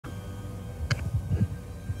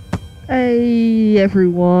Hey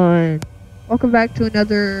everyone, welcome back to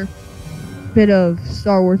another bit of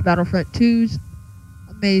Star Wars Battlefront 2's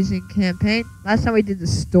amazing campaign. Last time we did the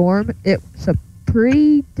Storm, it was a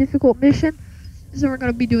pretty difficult mission. This time we're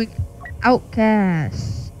going to be doing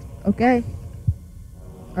Outcast, okay?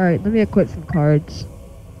 Alright, let me equip some cards.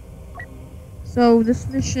 So this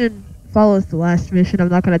mission follows the last mission, I'm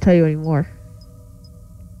not going to tell you anymore.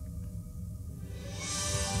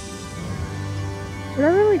 Did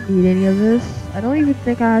I really need any of this? I don't even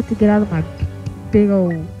think I have to get out of my big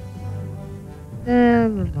old...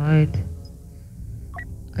 Never mind.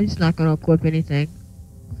 I'm just not gonna equip anything.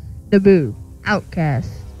 Naboo. Outcast.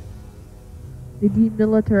 The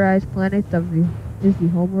demilitarized planet is the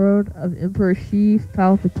homeworld of Emperor Sheev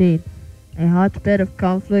Palpatine, a hotbed of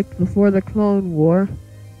conflict before the Clone War.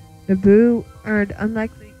 Naboo earned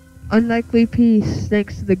unlikely peace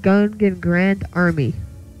thanks to the Gungan Grand Army.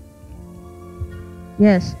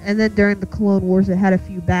 Yes, and then during the Clone Wars it had a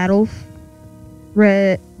few battles.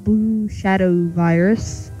 Red, Blue Shadow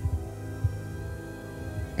Virus.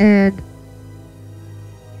 And...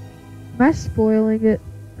 am I spoiling it?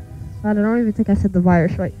 I don't even think I said the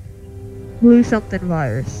virus right. Blue something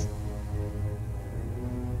virus.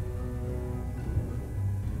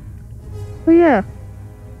 But yeah,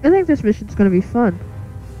 I think this mission's gonna be fun.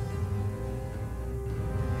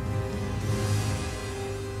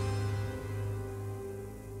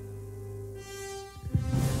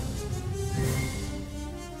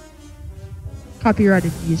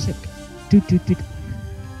 Copyrighted music.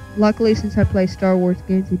 Luckily, since I play Star Wars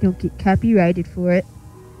games, we don't get copyrighted for it.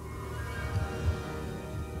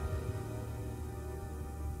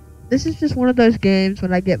 This is just one of those games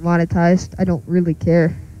when I get monetized. I don't really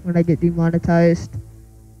care when I get demonetized.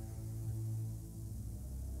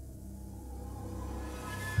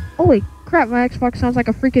 Holy crap, my Xbox sounds like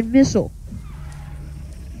a freaking missile.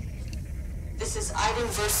 This is Iden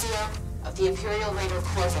Versio of the Imperial Raider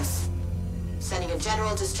Corvus, sending a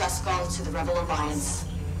general distress call to the Rebel Alliance.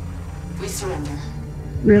 We surrender.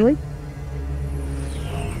 Really?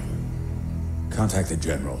 Contact the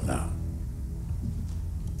General now.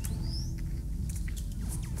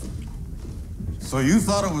 So you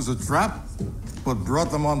thought it was a trap, but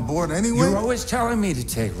brought them on board anyway? You're always telling me to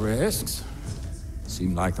take risks.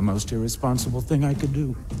 Seemed like the most irresponsible thing I could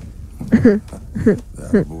do.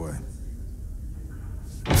 That boy.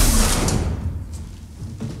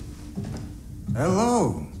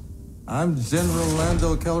 Hello, I'm General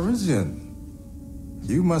Lando Calrissian.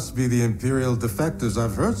 You must be the Imperial defectors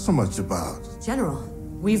I've heard so much about. General,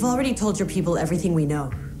 we've already told your people everything we know.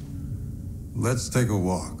 Let's take a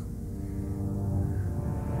walk.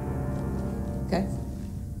 Okay.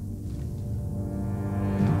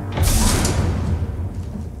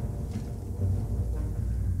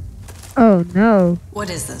 Oh no. What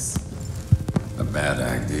is this? A bad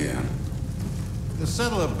idea. To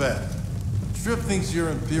settle a bet, Trip thinks you're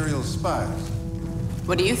Imperial spies.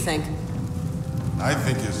 What do you think? I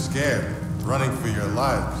think you're scared, running for your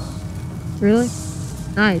lives. Really?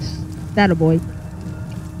 Nice. That a boy.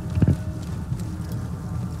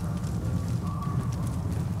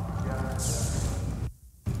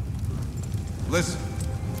 Listen,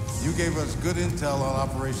 you gave us good intel on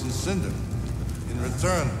Operation Cinder. In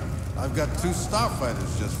return, I've got 2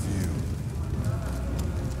 starfighters just for you.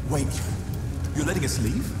 Wait, you're letting us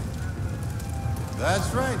leave?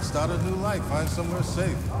 That's right. Start a new life. Find somewhere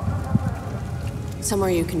safe.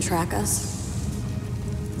 Somewhere you can track us?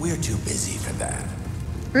 We're too busy for that.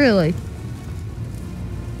 Really?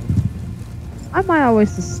 Am I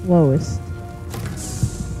always the slowest?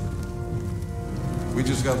 We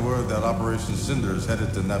just got word that Operation Cinder is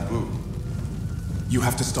headed to Naboo. You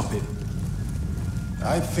have to stop it.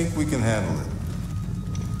 I think we can handle it.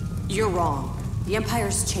 You're wrong. The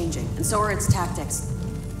Empire's changing, and so are its tactics.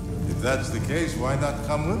 If that's the case, why not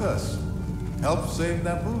come with us? Help save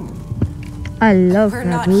Naboo. I love We're Naboo.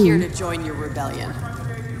 not here to join your rebellion.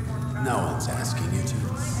 No one's asking you to.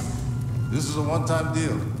 This is a one-time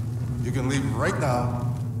deal. You can leave right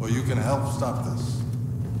now, or you can help stop this.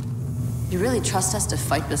 You really trust us to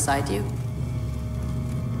fight beside you?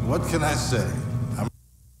 What can I say? I'm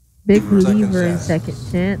Big for second believer in chances. second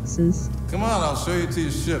chances. Come on, I'll show you to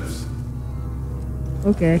your ships.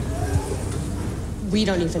 Okay. We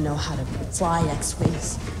don't even know how to fly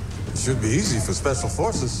X-Wings. It should be easy for Special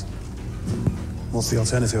Forces. What's the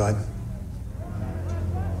alternative, Iden?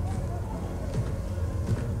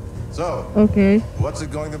 So, Okay. what's it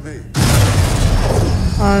going to be?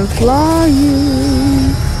 I'm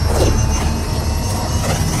flying.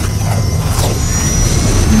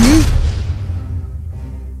 Yeet.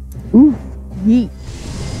 Ooh. Yeet.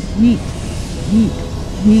 Yeet. Yeet.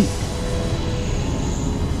 Yeet.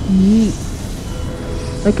 Yeet.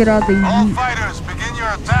 Look at all the All yeet. fighters, begin your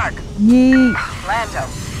attack. Yeet. Lando,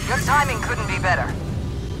 your timing couldn't be better.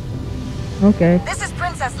 Okay. This is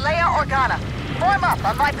Princess Leia Organa. Form up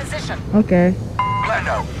on my position. Okay.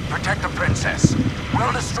 Lando, protect the princess.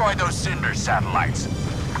 We'll destroy those Cinder satellites.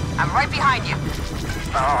 I'm right behind you.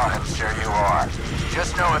 Oh, I'm sure you are.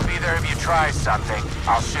 Just know if either of you tries something,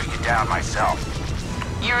 I'll shoot you down myself.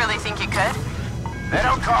 You really think you could? They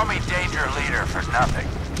don't call me Danger Leader for nothing.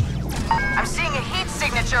 I'm seeing a heat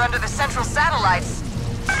signature under the central satellites.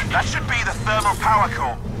 That should be the thermal power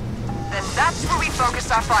core. Then that's where we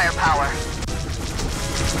focus our firepower.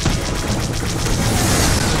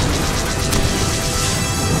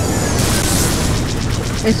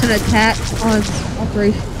 It's an attack on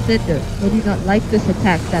Operation Cinder. I do not like this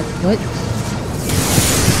attack that much.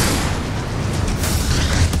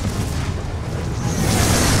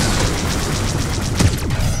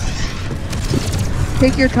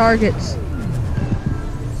 Pick your targets.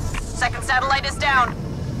 Second satellite is down.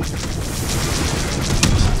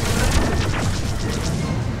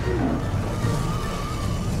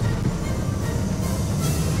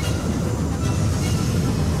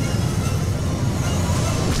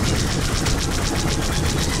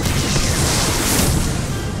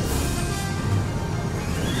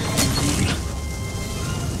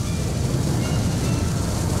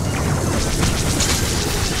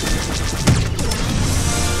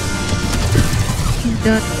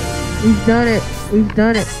 We've done it. We've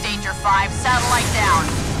done it. This is Danger 5, satellite down.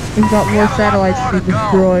 We've got more satellites to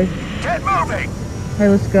destroy. Get moving! Hey,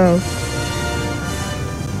 let's go.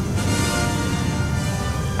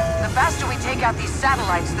 The faster we take out these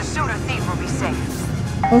satellites, the sooner Thief will be safe.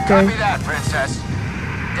 Okay. Copy that, Princess.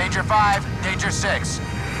 Danger 5, Danger 6.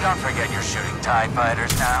 Don't forget you're shooting TIE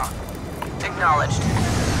fighters now. Acknowledged.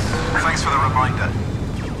 Thanks for the reminder.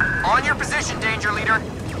 On your position, Danger Leader.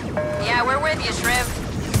 Yeah, we're with you, Shriv.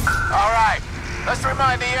 All right, let's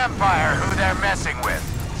remind the Empire who they're messing with.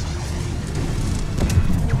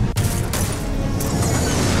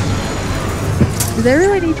 Do they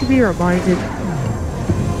really need to be reminded?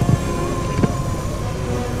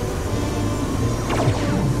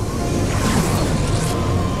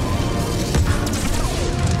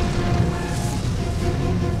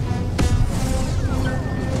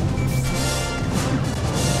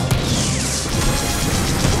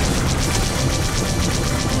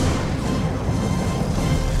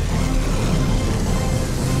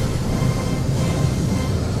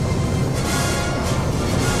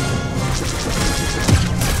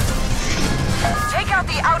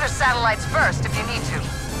 Satellites first, if you need to.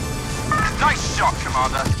 Nice shot,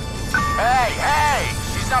 Commander. Hey!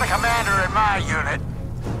 She's not a commander in my unit.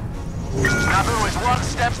 Naboo is one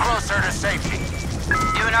step closer to safety.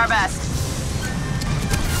 Doing our best.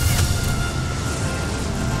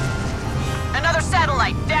 Another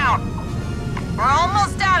satellite, down. We're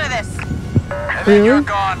almost out of this. And then you're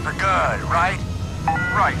gone for good, right?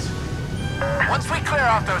 Right. Once we clear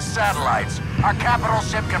out those satellites, our capital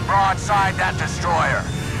ship can broadside that destroyer.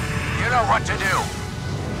 You know what to do.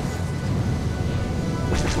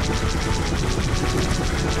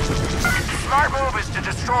 Smart move is to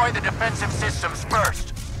destroy the defensive systems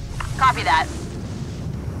first. Copy that.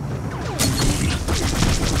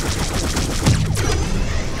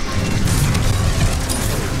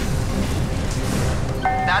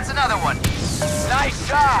 That's another one. Nice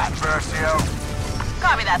shot, Versio.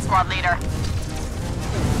 Copy that, squad leader.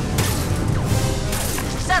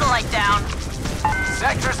 Satellite down.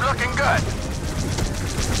 Sector's looking good.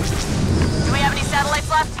 Do we have any satellites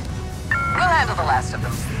left? We'll handle the last of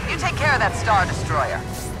them. You take care of that Star Destroyer.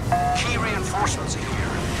 Key reinforcements are here.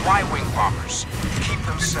 Y-wing bombers. Keep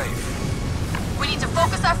them safe. We need to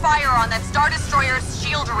focus our fire on that Star Destroyer's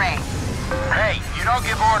shield array. Hey, you don't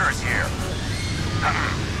give orders here.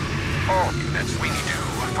 All units, we need to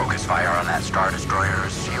focus fire on that Star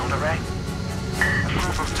Destroyer's shield array. A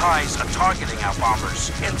group of TIEs are targeting our bombers.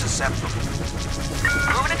 Intercept them.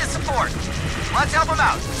 Moving into support. Let's help them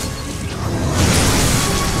out.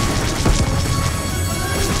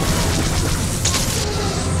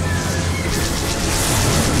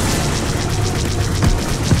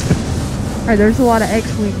 Alright, there's a lot of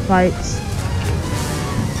X-Wing fights.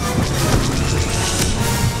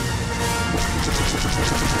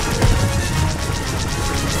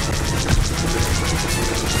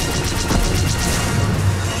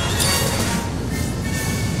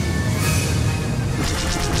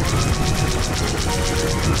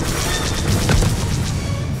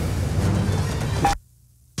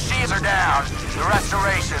 Shields are down. The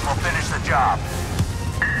restoration will finish the job.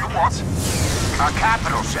 What? Our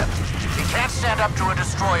capital ship. It can't stand up to a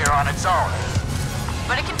destroyer on its own.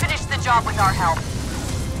 but it can finish the job with our help.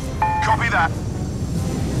 Copy that.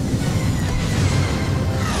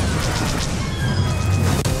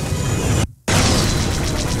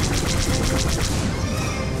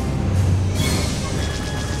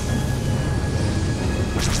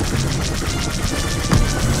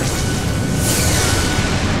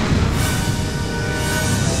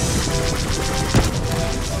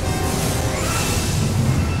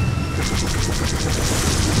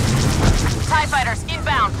 TIE fighters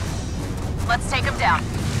inbound. Let's take them down.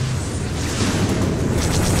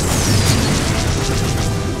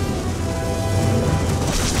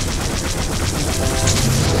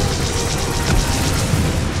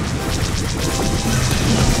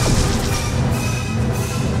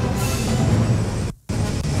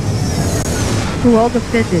 Well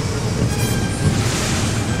defended.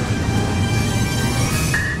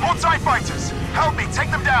 More TIE fighters! Help me,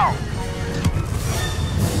 take them down!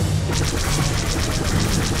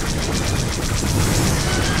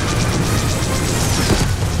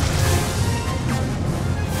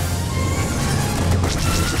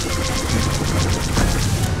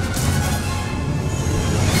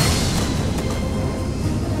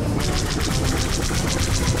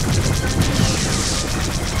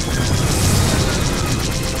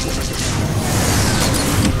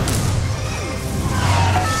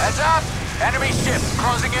 Heads up! Enemy ship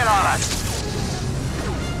closing in on us!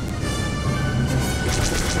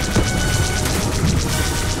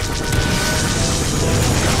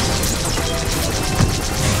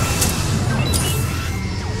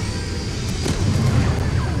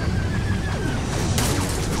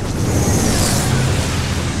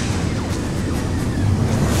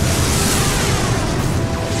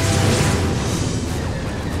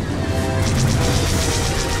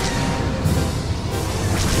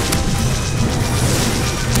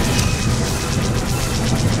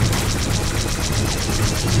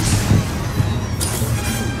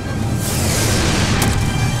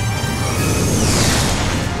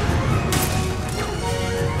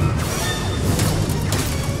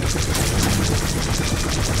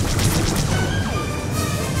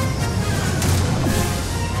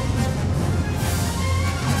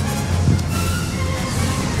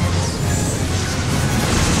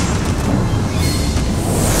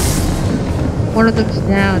 One of them's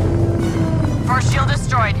down. First shield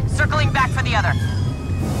destroyed. Circling back for the other.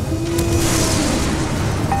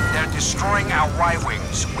 They're destroying our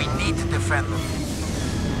Y-wings. We need to defend them.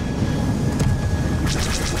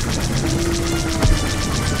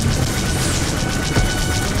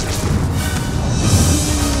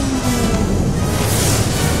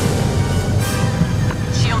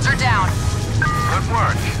 Shields are down. Good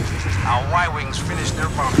work. Our Y-wings finished their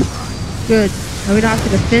bombing run. Good. Now we don't have to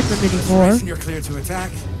defend them anymore. You're clear to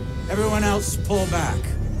attack. Everyone else, pull back.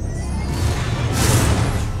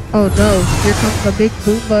 Oh no, here comes the big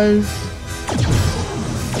Boombas.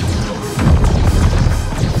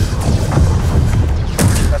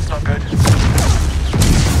 That's not good.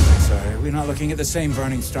 Sorry, we're not looking at the same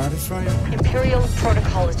burning Star Destroyer? Imperial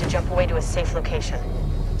protocol is to jump away to a safe location.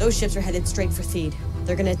 Those ships are headed straight for Theed.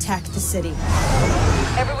 They're gonna attack the city.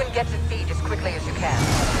 Everyone get to feed as quickly as you can.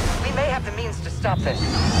 We may have the means to stop this.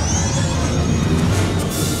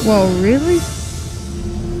 Whoa, really?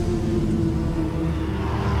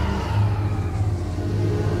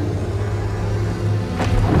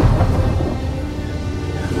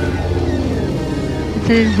 It's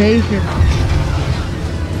an invasion.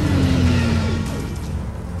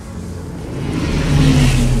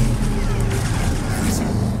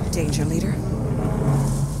 Danger, leader.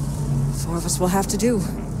 4 of us will have to do.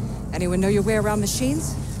 Anyone know your way around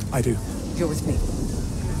machines? I do. You're with me.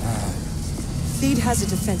 Theed has a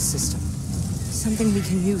defense system. Something we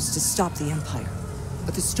can use to stop the Empire.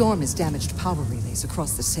 But the storm has damaged power relays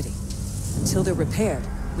across the city. Until they're repaired,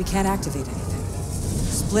 we can't activate anything.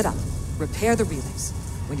 Split up. Repair the relays.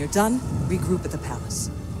 When you're done, regroup at the palace.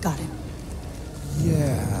 Got it?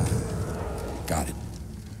 Yeah. Got it.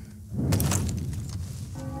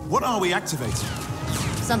 What are we activating?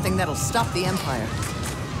 Something that'll stop the Empire.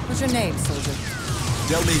 What's your name, soldier?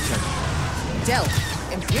 Del Nico. Del,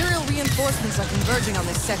 Imperial reinforcements are converging on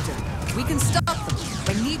this sector. We can stop them,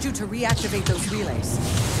 but need you to reactivate those relays.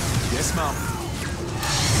 Yes, ma'am.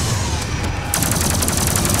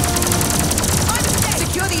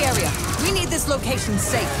 Secure the area. We need this location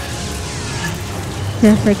safe.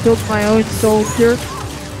 Yes, I killed my own soldier.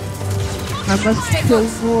 I must Stay kill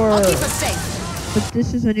close. more. I'll keep us safe. But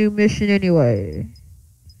this is a new mission anyway.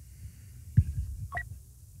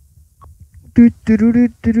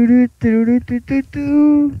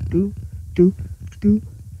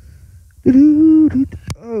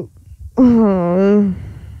 Oh, Yeet,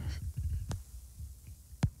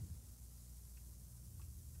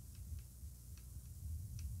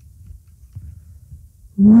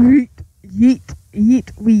 yeet,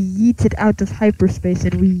 yeet. We yeeted out of hyperspace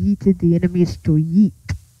and we yeeted the enemies to yeet.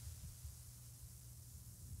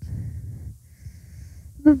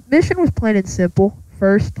 The mission was plain and simple.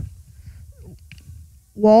 First,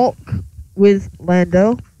 walk with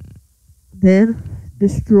Lando, then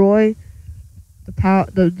destroy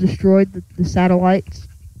the satellites,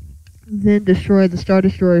 then destroy the Star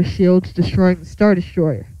Destroyer shields, destroying the Star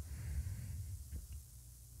Destroyer.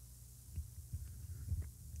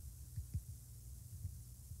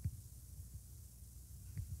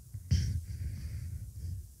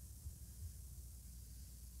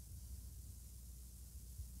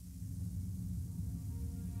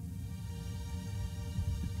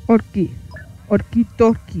 Orki, orki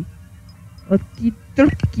torki, orki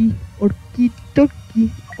torki, orki torki,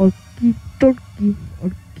 orki torki,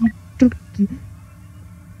 orki torki,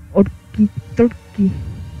 orki torki.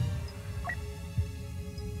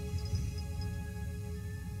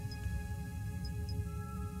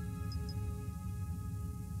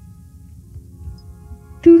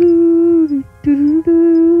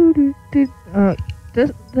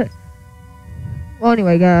 Well,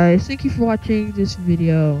 anyway, guys, thank you for watching this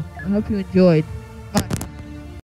video. I hope you enjoyed.